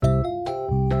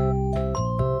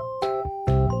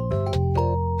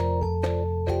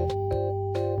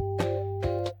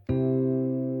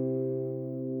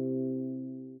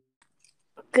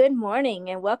morning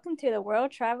and welcome to the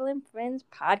World Traveling Friends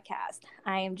podcast.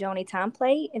 I am Joni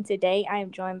Tomplay and today I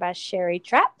am joined by Sherry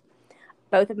Trapp,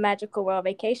 both of Magical World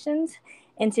Vacations.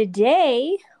 And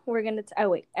today we're going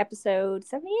to, episode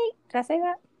 78. Did I say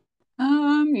that?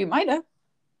 You might have.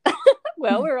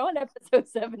 Well, we're on episode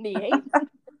 78.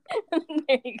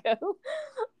 There you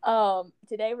go.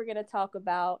 Today we're going to talk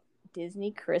about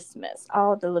Disney Christmas,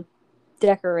 all the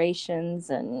decorations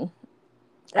and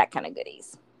that kind of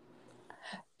goodies.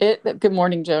 Good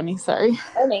morning, Joni. Sorry.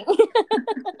 Morning.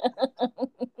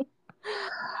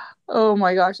 Oh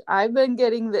my gosh. I've been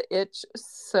getting the itch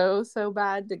so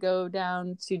bad to go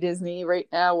down to Disney right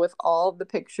now with all the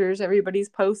pictures everybody's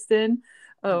posting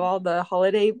of all the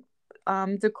holiday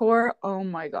decor. Oh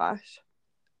my gosh.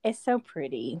 It's so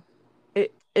pretty.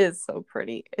 It is so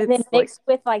pretty. It's and then mixed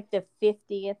with like the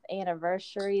 50th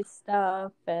anniversary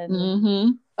stuff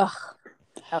and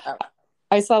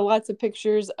I saw lots of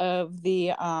pictures of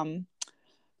the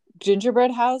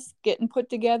gingerbread house getting put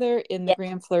together in the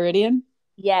Grand Floridian.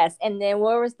 Yes, and then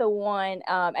where was the one?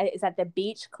 Is that the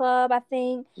Beach Club? I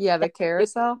think. Yeah, the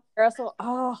carousel.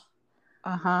 Oh.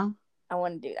 I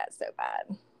want to do that so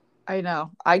bad. I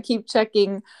know. I keep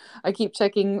checking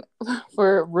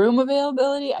for room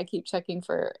availability. I keep checking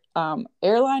for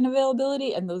airline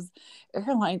availability, and those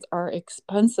airlines are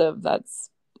expensive. That's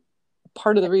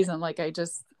part of the reason. Like,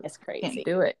 it's crazy. Can't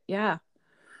do it. Yeah.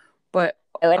 But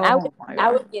I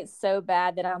would get so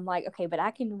bad that I'm like, okay, but I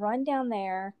can run down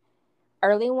there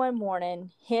early one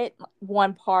morning, hit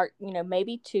one park,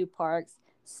 maybe two parks,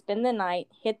 spend the night,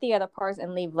 hit the other parks,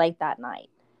 and leave late that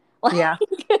night. Yeah.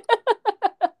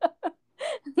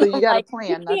 So you got a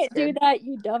plan. You can't do that,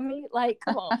 you dummy. Like,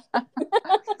 come on.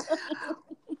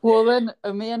 Well, then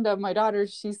Amanda, my daughter,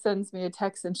 she sends me a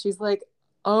text and she's like,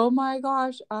 oh my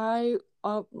gosh, I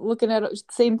looking at it,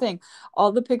 same thing.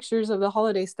 All the pictures of the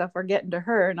holiday stuff are getting to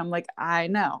her. And I'm like, I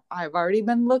know. I've already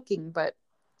been looking, but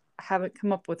I haven't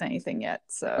come up with anything yet.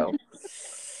 So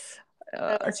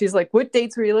she's like, what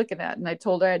dates were you looking at? And I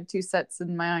told her I had 2 sets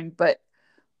in mind, but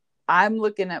I'm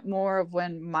looking at more of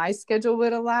when my schedule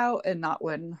would allow and not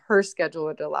when her schedule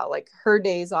would allow. Like, her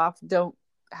days off don't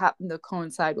happen to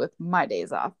coincide with my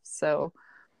days off. So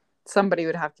somebody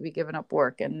would have to be giving up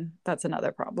work, and that's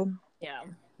another problem.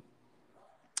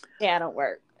 Yeah, I don't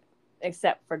work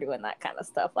except for doing that kind of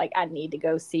stuff. Like, I need to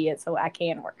go see it so I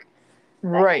can work.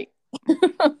 Right.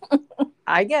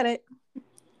 I get it.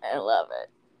 I love it.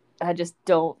 I just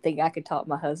don't think I could talk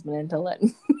my husband into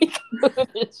letting me go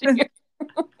this year.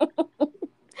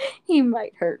 He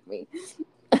might hurt me.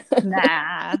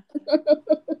 Nah.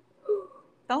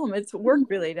 Tell him it's work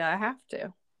related. I have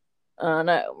to. I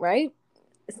know, right?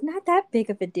 It's not that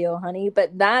big of a deal, honey.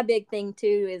 But my big thing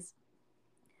too is,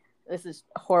 this is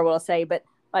horrible to say, but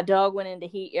my dog went into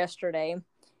heat yesterday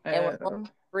and was on the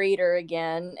breeder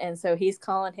again, and so he's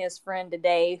calling his friend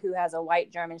today who has a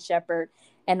white German Shepherd,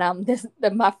 and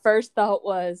my first thought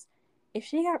was, if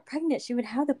she got pregnant, she would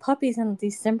have the puppies in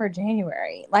December,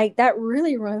 January. Like, that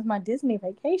really ruins my Disney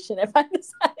vacation if I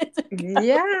decided to go.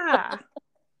 Yeah.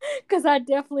 Because I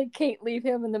definitely can't leave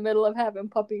him in the middle of having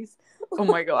puppies. Oh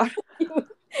my God.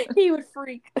 He would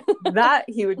freak. That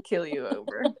he would kill you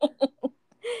over.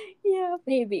 Yeah,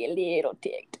 maybe a little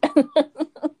ticked. Oh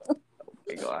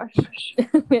my gosh.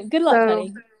 Good luck,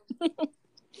 honey.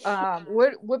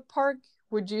 What park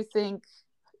would you think,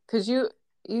 because you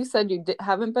said you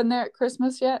haven't been there at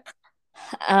Christmas yet?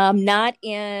 Not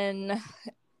in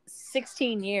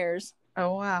 16 years.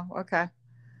 Oh wow. Okay.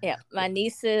 Yeah, my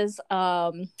nieces,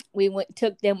 we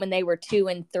took them when they were 2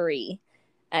 and 3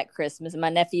 at Christmas. My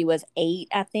nephew was 8,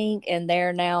 I think, and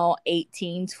they're now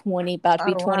 18, 20, about to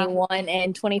be 21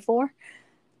 and 24.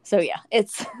 So yeah,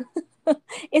 it's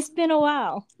been a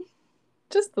while.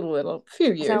 Just a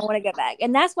few years. So I want to go back,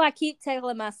 and that's why I keep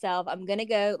telling myself I'm gonna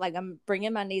go. Like, I'm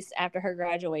bringing my niece after her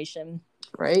graduation,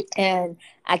 right? And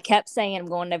I kept saying I'm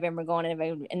going November,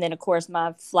 and then of course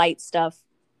my flight stuff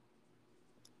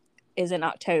is in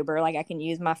October. Like, I can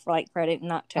use my flight credit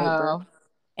in October.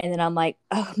 And then I'm like,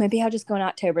 oh, maybe I'll just go in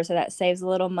October, so that saves a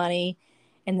little money.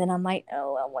 And then I'm like,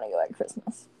 oh, I want to go at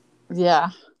Christmas. Yeah.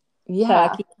 So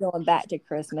I keep going back to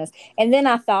Christmas. And then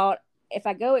I thought, if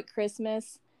I go at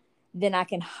Christmas, then I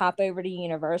can hop over to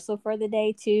Universal for the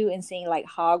day too and see like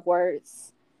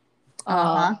Hogwarts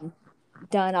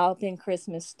done up in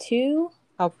Christmas too.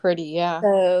 How pretty, yeah.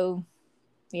 So,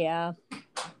 yeah,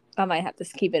 I might have to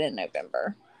keep it in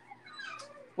November.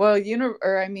 Well,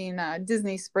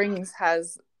 Disney Springs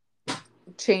has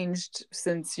changed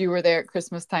since you were there at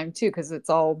Christmas time too, because it's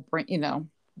all,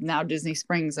 now Disney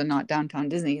Springs and not Downtown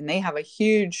Disney, and they have a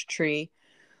huge tree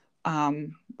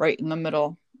right in the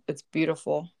middle. It's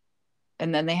beautiful.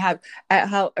 And then they have at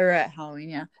Halloween,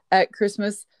 yeah, at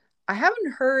Christmas. I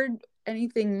haven't heard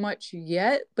anything much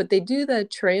yet, but they do the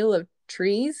Trail of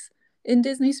Trees in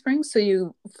Disney Springs. So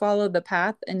you follow the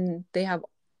path, and they have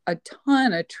a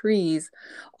ton of trees,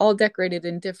 all decorated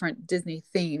in different Disney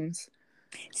themes.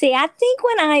 See, I think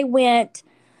when I went,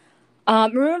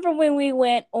 remember when we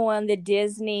went on the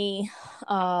Disney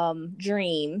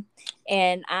Dream,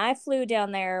 and I flew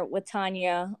down there with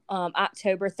Tanya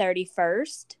October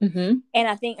 31st. Mm-hmm. And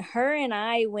I think her and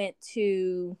I went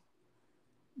to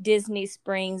Disney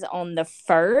Springs on the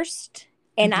 1st.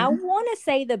 And I want to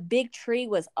say the big tree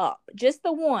was up, just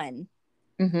the one.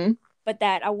 Mm-hmm. But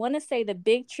that I want to say the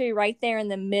big tree right there in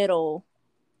the middle,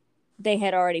 they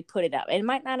had already put it up. It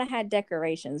might not have had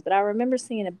decorations, but I remember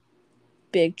seeing a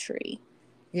big tree.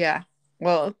 Yeah.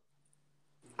 Well,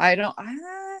 I don't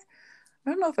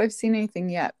know if I've seen anything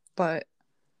yet, but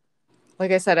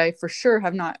like I said, I for sure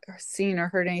have not seen or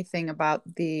heard anything about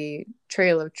the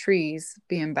Trail of Trees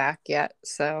being back yet.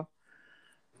 So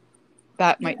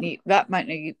that might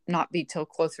not be till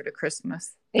closer to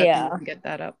Christmas that they can get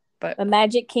that up. But the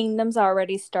Magic Kingdom's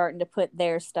already starting to put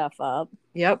their stuff up.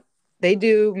 Yep. They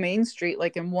do Main Street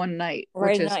like in one night,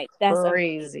 which is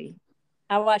crazy.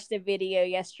 I watched a video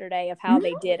yesterday of how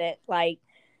they did it. Like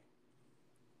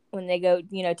when they go,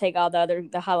 take all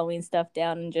the Halloween stuff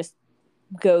down and just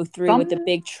go through with the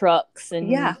big trucks and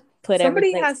put somebody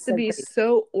everything. Has to be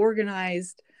so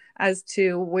organized as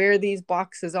to where these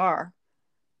boxes are.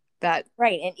 That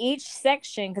right. And each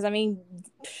section, because I mean,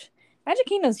 Magic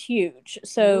Kingdom's huge.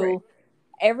 So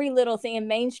every little thing in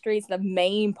Main Street's the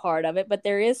main part of it, but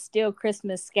there is still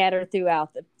Christmas scattered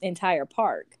throughout the entire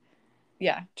park.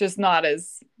 Yeah, just not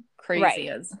as crazy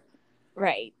as.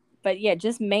 Right. But yeah,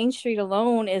 just Main Street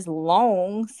alone is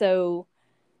long. So,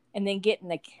 and then getting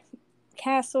the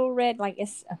castle red, like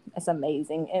it's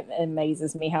amazing. It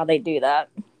amazes me how they do that.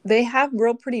 They have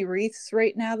real pretty wreaths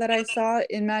right now that I saw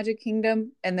in Magic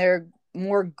Kingdom, and they're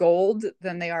more gold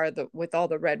than they are with all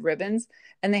the red ribbons,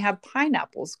 and they have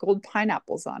gold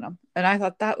pineapples on them, and I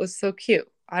thought that was so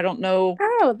cute. I don't know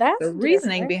that's the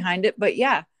reasoning behind it, but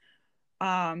yeah.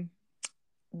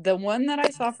 The one that I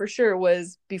saw for sure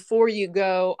was before you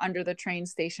go under the train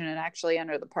station and actually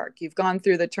enter the park. You've gone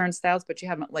through the turnstiles, but you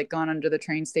haven't like gone under the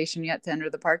train station yet to enter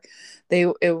the park.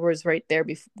 It was right there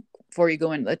before you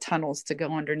go into the tunnels to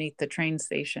go underneath the train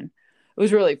station. It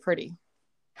was really pretty.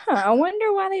 I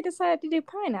wonder why they decided to do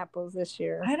pineapples this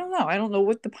year. I don't know. I don't know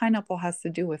what the pineapple has to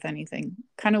do with anything.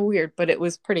 Kind of weird, but it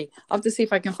was pretty. I'll have to see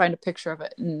if I can find a picture of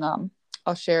it, and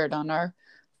I'll share it on our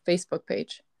Facebook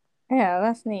page. Yeah,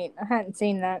 that's neat. I hadn't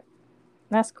seen that.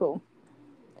 That's cool.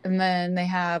 And then they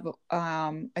have,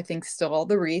 I think, still all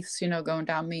the wreaths, going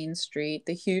down Main Street,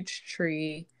 the huge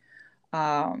tree,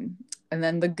 and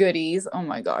then the goodies. Oh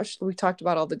my gosh, we talked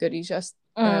about all the goodies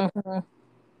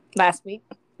last week.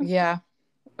 Yeah,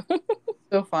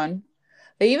 so fun.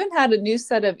 They even had a new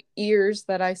set of ears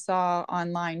that I saw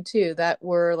online too that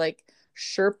were like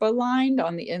Sherpa lined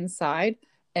on the inside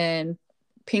and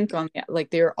pink on like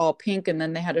they were all pink, and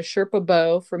then they had a Sherpa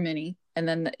bow for Minnie, and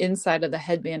then the inside of the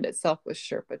headband itself was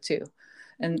Sherpa too,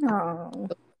 and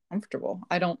comfortable.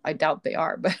 I doubt they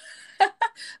are, but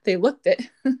they looked it.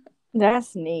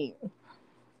 That's neat.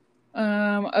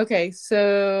 Okay,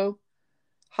 so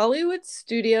Hollywood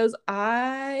Studios,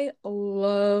 I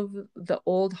love the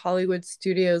old Hollywood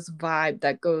Studios vibe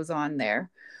that goes on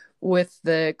there with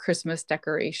the Christmas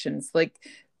decorations, like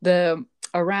the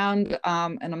around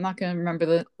and I'm not going to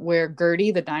remember where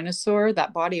Gertie the dinosaur,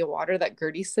 that body of water that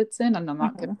Gertie sits in, and I'm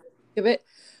not going to think of it,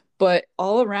 but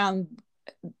all around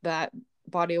that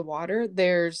body of water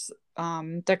there's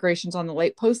decorations on the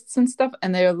light posts and stuff,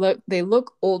 and they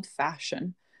look old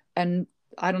fashioned, and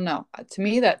I don't know, to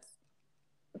me that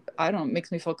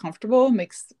makes me feel comfortable,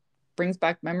 brings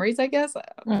back memories, I guess,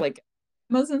 like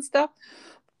and stuff.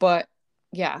 But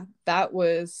yeah, I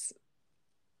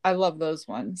love those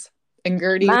ones. And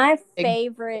Gertie, my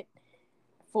favorite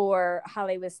for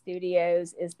Hollywood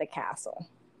Studios is the castle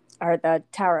or the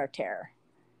Tower of Terror.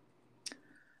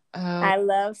 I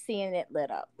love seeing it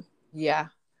lit up. Yeah,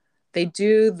 they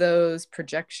do those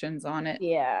projections on it.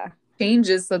 Yeah,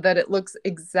 changes so that it looks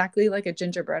exactly like a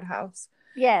gingerbread house.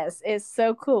 Yes, it's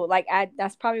so cool. Like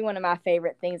that's probably one of my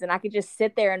favorite things, and I could just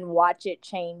sit there and watch it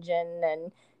changing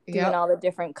and doing all the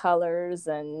different colors,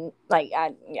 and like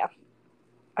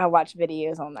I watch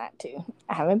videos on that too.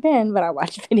 I haven't been, but I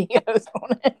watch videos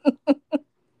on it.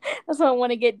 That's why I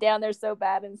want to get down there so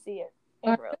bad and see it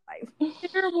in real life.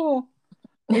 Terrible.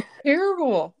 It's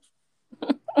terrible.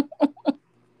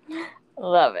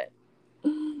 Love it.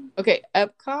 Okay,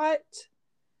 Epcot.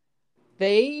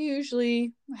 They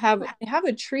usually have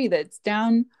a tree that's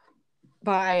down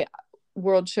by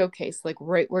World Showcase, like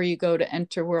right where you go to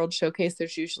enter World Showcase.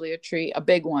 There's usually a tree, a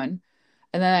big one,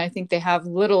 and then I think they have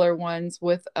littler ones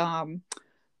with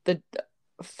the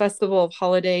Festival of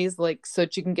Holidays, like so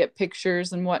that you can get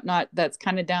pictures and whatnot. That's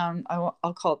kind of down.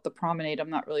 I'll call it the Promenade. I'm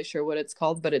not really sure what it's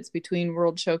called, but it's between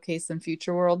World Showcase and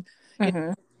Future World.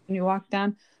 Mm-hmm. When you walk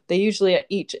down, they usually at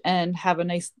each end have a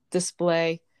nice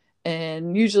display,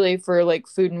 and usually for like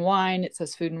food and wine, it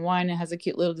says food and wine. It has a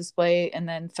cute little display, and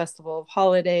then Festival of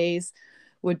Holidays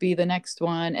would be the next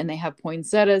one, and they have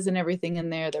poinsettias and everything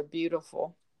in there. They're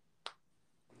beautiful.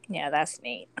 Yeah, that's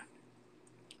neat.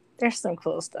 There's some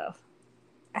cool stuff.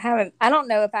 I don't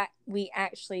know if we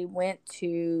actually went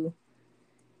to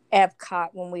Epcot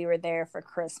when we were there for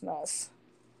Christmas.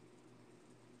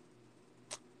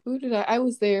 Who did I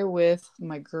was there with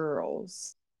my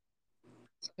girls.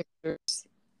 Pictures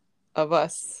of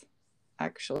us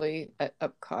actually at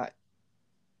Epcot.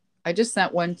 I just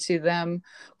sent one to them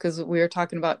because we were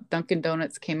talking about Dunkin'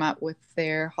 Donuts came out with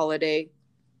their holiday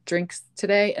drinks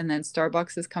today, and then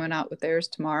Starbucks is coming out with theirs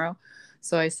tomorrow.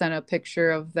 So I sent a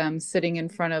picture of them sitting in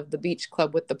front of the beach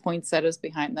club with the poinsettias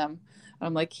behind them.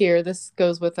 I'm like, here, this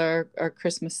goes with our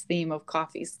Christmas theme of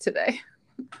coffees today.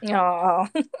 Oh.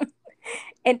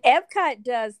 And Epcot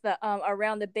does the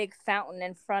around the big fountain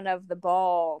in front of the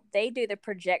ball. They do the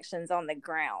projections on the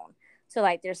ground. So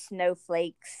like there's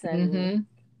snowflakes and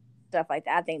stuff like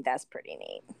that. I think that's pretty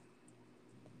neat.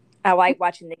 I like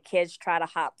watching the kids try to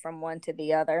hop from one to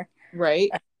the other.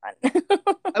 Right.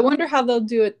 I wonder how they'll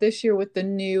do it this year with the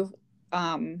new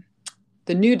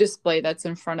display that's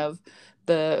in front of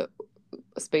the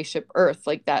Spaceship Earth,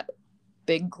 like that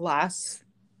big glass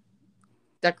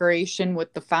decoration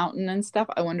with the fountain and stuff.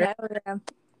 I wonder if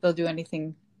they'll do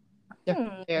anything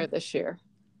different there this year.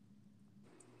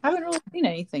 I haven't really seen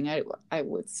anything, I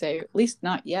would say, at least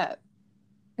not yet.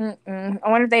 I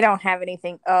wonder if they don't have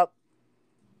anything up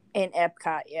in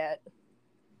Epcot yet.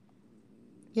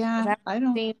 Yeah, I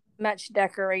don't see much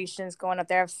decorations going up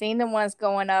there. I've seen the ones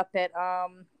going up at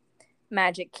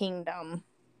Magic Kingdom.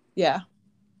 Yeah.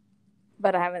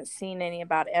 But I haven't seen any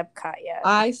about Epcot yet.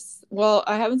 I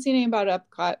haven't seen any about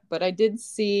Epcot, but I did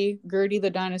see Gertie the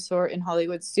dinosaur in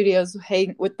Hollywood Studios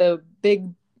hang with the big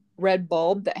red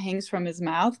bulb that hangs from his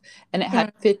mouth, and it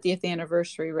had 50th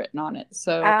anniversary written on it.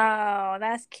 So oh,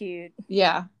 that's cute.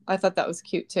 Yeah, I thought that was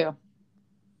cute too.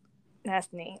 That's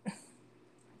neat.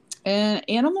 And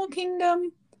Animal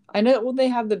Kingdom, I know they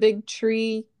have the big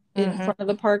tree in front of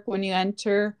the park when you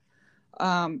enter.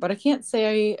 But I can't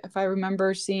say if I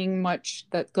remember seeing much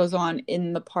that goes on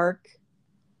in the park.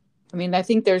 I mean, I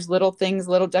think there's little things,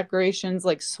 little decorations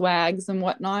like swags and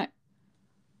whatnot.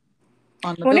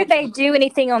 When did they do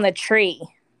anything on the tree?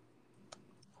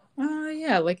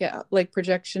 Yeah, like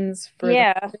projections for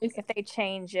if they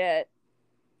change it.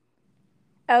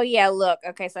 Oh yeah, look.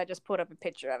 Okay, so I just put up a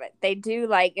picture of it. They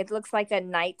do it looks like a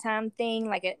nighttime thing.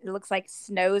 Like it looks like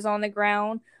snow's on the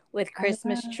ground with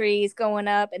Christmas trees going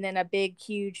up, and then a big,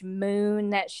 huge moon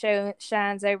that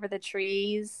shines over the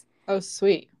trees. Oh,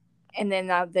 sweet. And then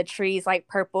the trees like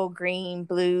purple, green,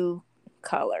 blue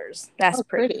colors. That's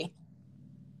pretty.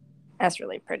 That's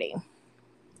really pretty.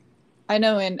 I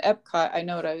know in Epcot, I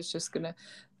know what I was just going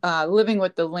to, Living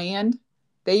with the Land,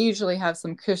 they usually have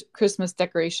some Christmas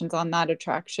decorations on that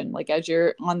attraction. Like as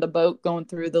you're on the boat going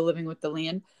through the Living with the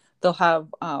Land, they'll have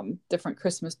different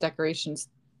Christmas decorations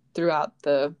throughout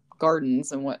the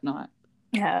gardens and whatnot.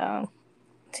 Oh,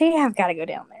 see, I've got to go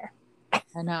down there.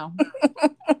 I know.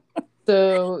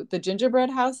 So the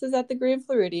gingerbread house is at the Grand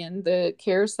Floridian. The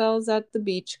carousel's at the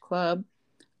Beach Club.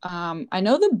 I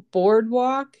know the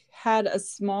boardwalk had a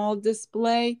small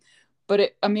display, but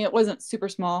it wasn't super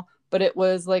small, but it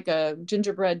was like a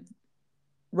gingerbread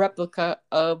replica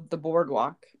of the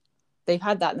boardwalk. They've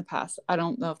had that in the past. I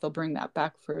don't know if they'll bring that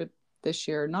back for this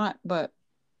year or not, but.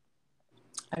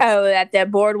 At the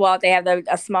boardwalk, they have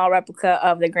a small replica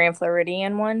of the Grand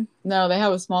Floridian one? No, they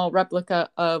have a small replica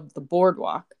of the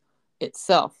boardwalk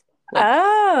itself.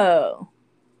 The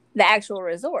actual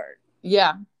resort.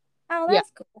 Yeah. Oh,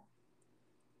 that's cool.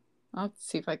 I'll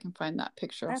see if I can find that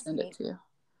picture. I'll send it to you.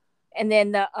 And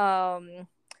then the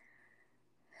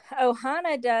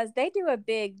Ohana they do a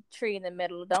big tree in the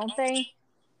middle, don't they?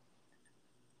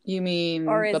 You mean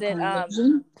or is it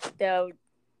the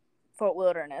Fort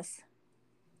Wilderness?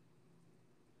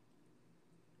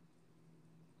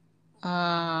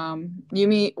 You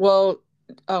mean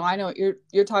I know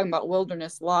you're talking about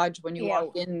Wilderness Lodge when you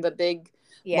walk in the big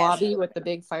lobby with the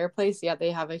big fireplace. Yeah,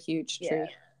 they have a huge tree.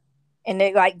 And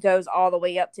it goes all the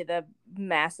way up to the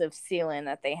massive ceiling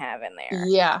that they have in there.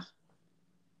 Yeah.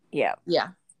 Yeah. Yeah.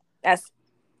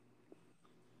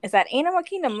 Is that Animal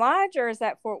Kingdom Lodge or is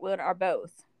that Fort Wilderness or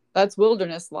both? That's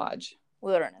Wilderness Lodge.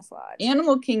 Wilderness Lodge.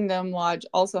 Animal Kingdom Lodge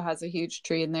also has a huge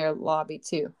tree in their lobby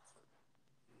too.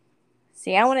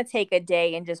 See, I want to take a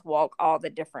day and just walk all the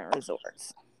different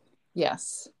resorts.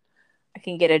 Yes. I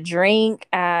can get a drink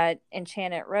at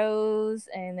Enchanted Rose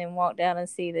and then walk down and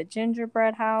see the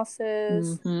gingerbread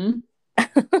houses. Mm-hmm.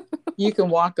 You can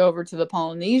walk over to the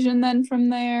Polynesian then from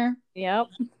there. Yep.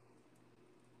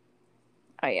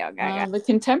 Oh, yeah. The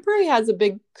Contemporary has a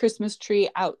big Christmas tree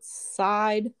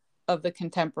outside of the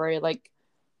Contemporary, like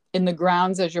in the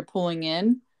grounds as you're pulling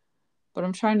in. But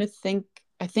I'm trying to think.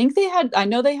 I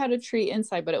know they had a tree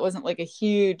inside, but it wasn't like a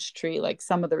huge tree like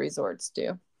some of the resorts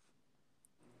do.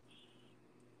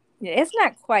 Yeah, it's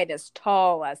not quite as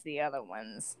tall as the other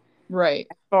ones. Right.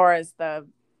 As far as the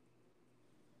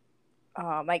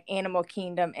like Animal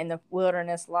Kingdom and the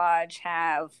Wilderness Lodge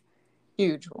have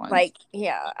huge ones. Like,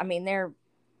 yeah, I mean they're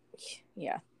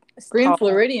Grand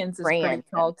Floridian's is pretty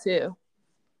tall too.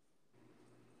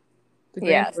 The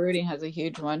Grand Yes. Floridian has a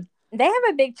huge one. They have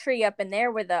a big tree up in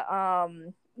there where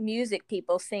the music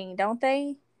people sing, don't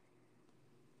they?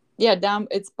 Yeah, down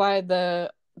it's by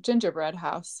the gingerbread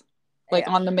house. Like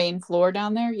on the main floor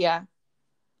down there, yeah.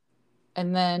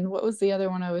 And then what was the other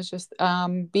one I was just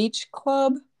Beach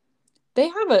Club? They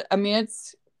have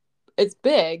it's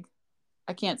big.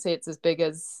 I can't say it's as big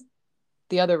as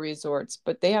the other resorts,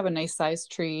 but they have a nice sized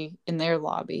tree in their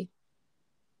lobby.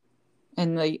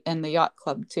 And the yacht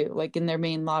club too. Like in their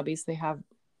main lobbies they have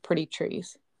pretty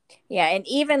trees. Yeah, and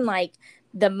even like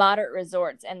the moderate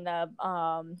resorts and the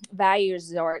value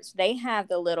resorts, they have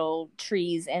the little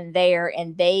trees in there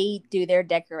and they do their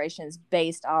decorations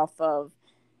based off of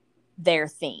their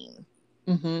theme.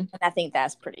 Mm-hmm. And I think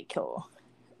that's pretty cool.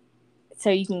 So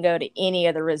you can go to any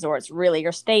of the resorts really,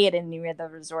 or stay at any of the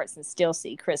resorts and still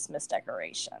see Christmas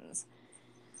decorations.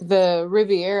 The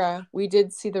Riviera, we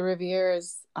did see the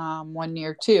Rivieras 1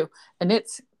 year too. And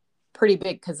it's pretty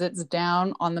big because it's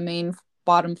down on the main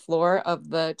bottom floor of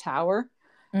the tower.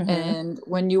 Mm-hmm. And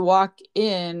when you walk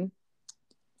in,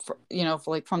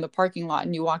 from the parking lot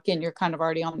and you walk in, you're kind of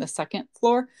already on the second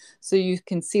floor. So you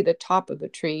can see the top of the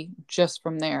tree just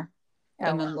from there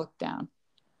and then look down.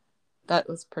 That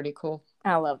was pretty cool.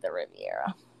 I love the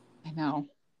Riviera. I know.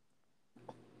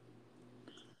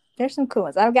 There's some cool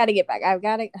ones. I've got to get back. I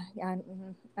got to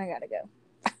go.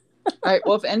 All right.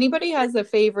 Well, if anybody has a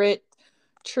favorite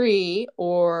tree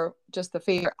or just a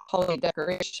favorite holiday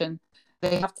decoration,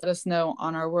 they have to let us know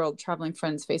on our World Traveling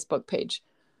Friends Facebook page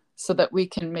so that we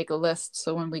can make a list.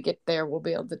 So when we get there, we'll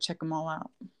be able to check them all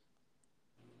out.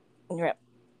 Yep.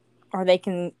 Or they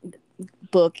can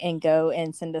book and go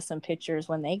and send us some pictures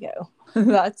when they go.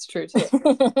 That's true too.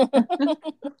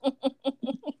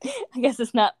 I guess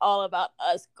it's not all about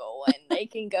us going. They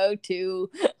can go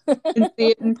too. And see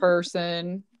it in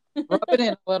person. Rub it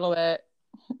in a little bit.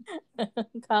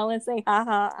 Call and say,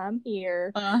 haha, I'm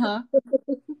here. Uh-huh.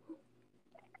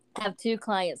 I have 2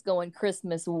 clients going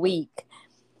Christmas week.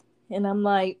 And I'm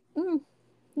like,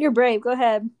 you're brave. Go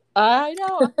ahead. I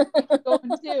know. I'm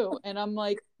going too. And I'm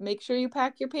like, make sure you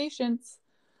pack your patience.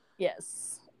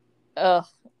 Yes. Ugh.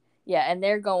 Yeah. And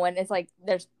they're going, it's like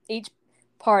each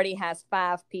party has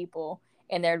 5 people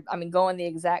and they're going the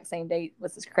exact same day,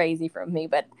 which is crazy for me.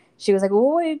 But she was like, well,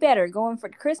 what would be better, going for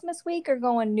Christmas week or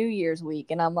going New Year's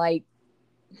week? And I'm like,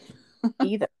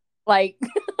 either. Like,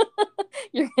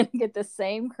 you're going to get the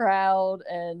same crowd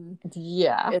and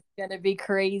it's going to be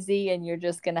crazy and you're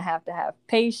just going to have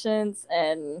patience.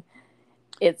 And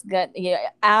it's good. Yeah,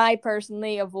 I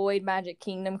personally avoid Magic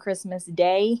Kingdom Christmas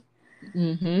Day.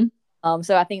 Mm-hmm.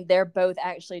 So I think they're both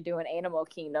actually doing Animal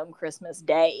Kingdom Christmas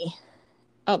Day.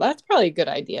 Oh, that's probably a good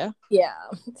idea. Yeah.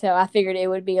 So I figured it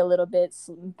would be a little bit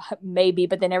maybe,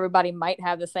 but then everybody might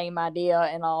have the same idea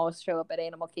and all show up at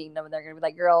Animal Kingdom and they're going to be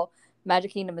like, girl,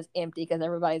 Magic Kingdom is empty because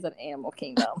everybody's at Animal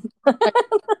Kingdom.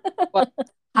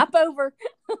 Hop over.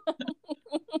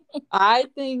 I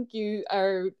think you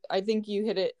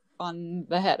hit it on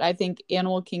the head. I think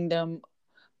Animal Kingdom,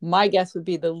 my guess would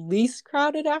be the least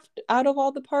crowded out of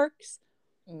all the parks.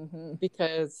 Mm-hmm.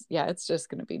 Because it's just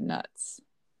going to be nuts.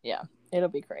 Yeah, it'll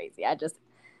be crazy.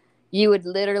 You would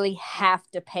literally have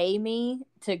to pay me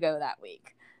to go that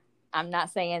week. I'm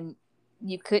not saying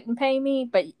you couldn't pay me,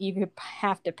 but you could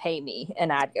have to pay me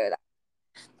and I'd go that.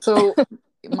 So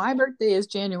my birthday is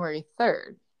January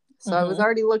 3rd. So I was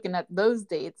already looking at those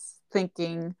dates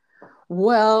thinking,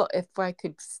 well, if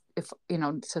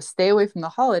to stay away from the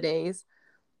holidays,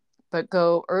 but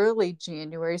go early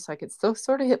January so I could still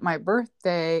sort of hit my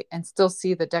birthday and still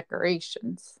see the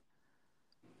decorations.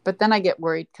 But then I get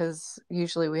worried because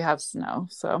usually we have snow.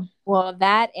 So Well,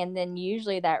 that, and then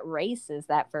usually that race is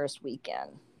that first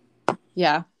weekend.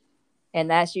 yeah. And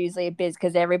that's usually a busy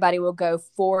because everybody will go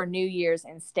for New Year's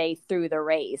and stay through the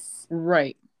race.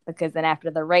 Right. Because then after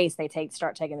the race, they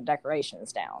start taking the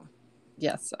decorations down.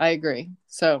 Yes, I agree.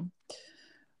 So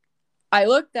I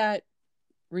looked at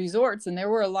resorts and there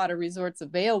were a lot of resorts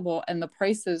available and the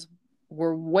prices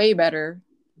were way better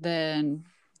than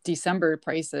December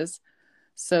prices.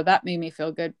 So that made me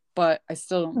feel good, but I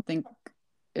still don't think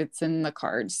it's in the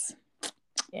cards.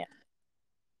 Yeah.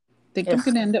 I think I'm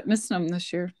going to end up missing them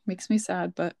this year. Makes me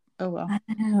sad, but oh well. I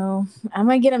know. I'm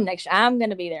going to get them next year. I'm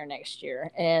going to be there next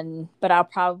year. But I'll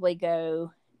probably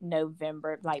go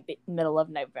November, like middle of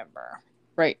November.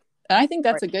 Right. And I think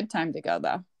that's a good time to go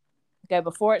though. Go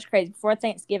before it's crazy, before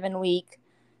Thanksgiving week.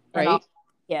 Right.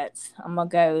 Yes, I'm going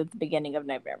to go the beginning of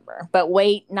November. But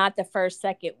wait, not the first,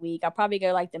 second week. I'll probably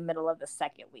go like the middle of the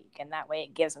second week. And that way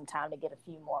it gives them time to get a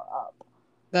few more up.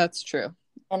 That's true.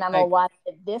 And I'm going to watch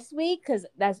it this week because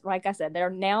that's, like I said, they're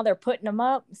putting them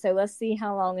up. So let's see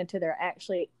how long until they're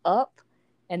actually up.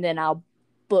 And then I'll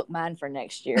book mine for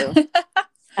next year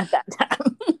at that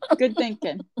time. Good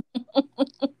thinking.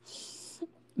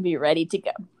 Be ready to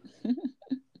go.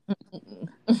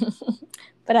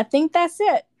 But I think that's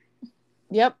it.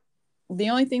 Yep. The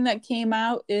only thing that came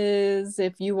out is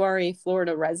if you are a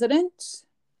Florida resident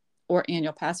or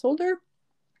annual pass holder,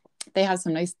 they have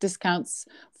some nice discounts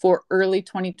for early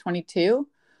 2022.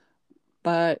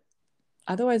 But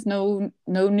otherwise, no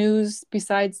news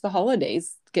besides the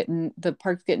holidays, getting the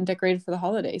parks getting decorated for the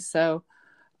holidays. So,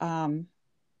 and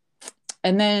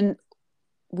then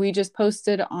we just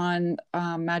posted on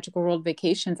Magical World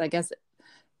Vacations, I guess,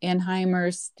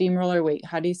 Anaheim Steamroller. Wait,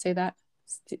 how do you say that?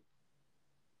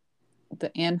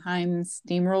 The Anaheim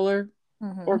Steamroller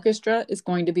Orchestra is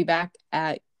going to be back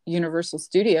at Universal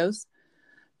Studios.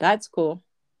 That's cool.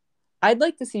 I'd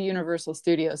like to see Universal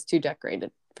Studios too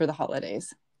decorated for the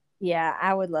holidays. Yeah,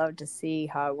 I would love to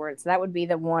see Hogwarts. That would be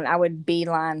the one I would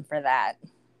beeline for that.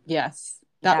 Yes,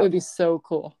 that would be so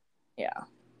cool. Yeah,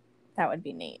 that would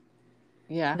be neat.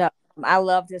 Yeah. I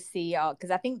love to see y'all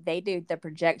because I think they do the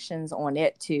projections on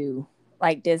it too,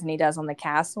 like Disney does on the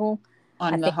castle.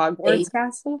 On the Hogwarts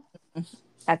castle?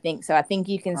 I think so. I think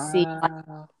you can see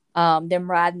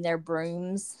them riding their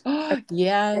brooms.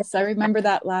 Yes, I remember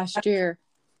that last year.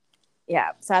 Yeah,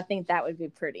 so I think that would be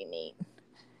pretty neat.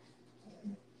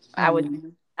 I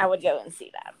would go and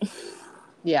see that.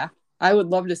 Yeah, I would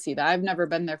love to see that. I've never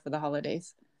been there for the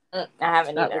holidays. I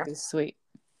haven't either. That would be sweet.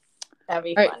 That'd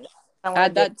be fun.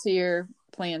 Add that to your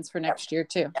plans for next year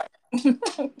too.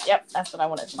 Yep, that's what I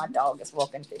wanted. My dog is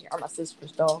walking through here, or my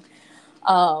sister's dog.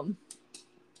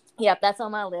 Yep, that's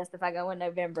on my list. If I go in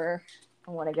November,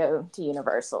 I want to go to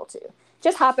Universal too.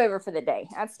 Just hop over for the day.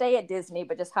 I'd stay at Disney,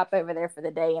 but just hop over there for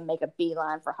the day and make a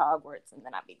beeline for Hogwarts, and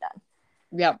then I'd be done.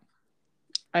 Yep,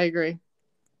 I agree.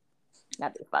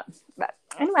 That'd be fun. But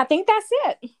anyway, I think that's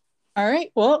it. All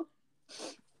right. Well,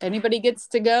 anybody gets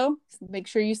to go, make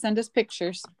sure you send us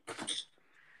pictures.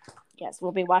 Yes,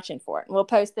 we'll be watching for it. We'll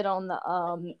post it on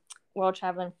the World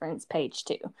Traveling Friends page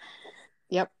too.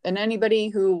 Yep. And anybody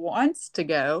who wants to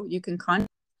go, you can contact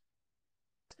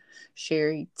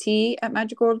Sherry T at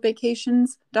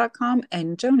magicalworldvacations.com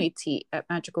and Joni T at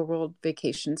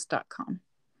magicalworldvacations.com.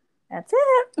 That's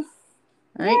it.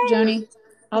 All right, Joni.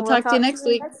 I'll talk to you next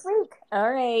week.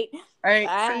 All right. All right.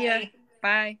 Bye. See ya.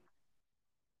 Bye.